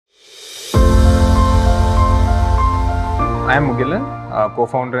I am Mughilan,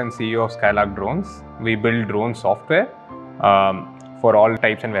 co-founder and CEO of Skylark Drones. We build drone software for all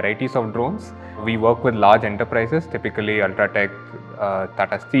types and varieties of drones. We work with large enterprises, typically Ultratech,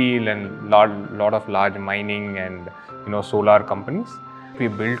 Tata Steel, and lot of large mining and solar companies. We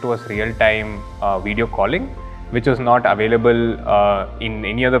built was real-time video calling, which was not available in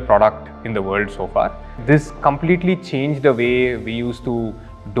any other product in the world so far. This completely changed the way we used to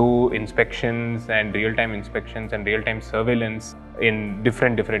do inspections and real-time inspections and real-time surveillance in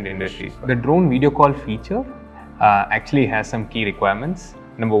different industries. The drone video call feature actually has some key requirements.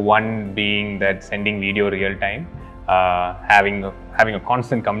 Number one being that sending video real-time, having a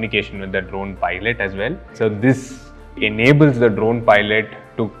constant communication with the drone pilot as well. So this enables the drone pilot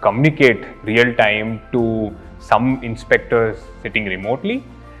to communicate real-time to some inspectors sitting remotely,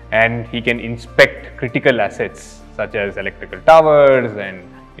 and he can inspect critical assets such as electrical towers and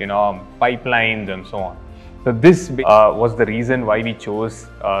pipelines and so on. So this was the reason why we chose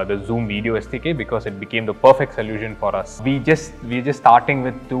the Zoom video SDK, because it became the perfect solution for us. We're just starting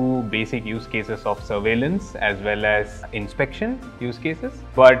with two basic use cases of surveillance as well as inspection use cases.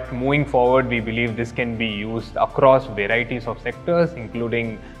 But moving forward, we believe this can be used across varieties of sectors,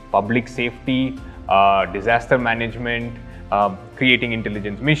 including public safety, disaster management, creating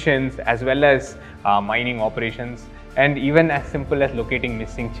intelligence missions, as well as mining operations, and even as simple as locating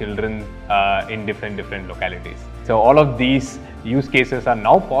missing children in different localities. So all of these use cases are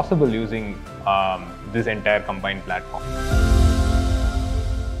now possible using this entire combined platform.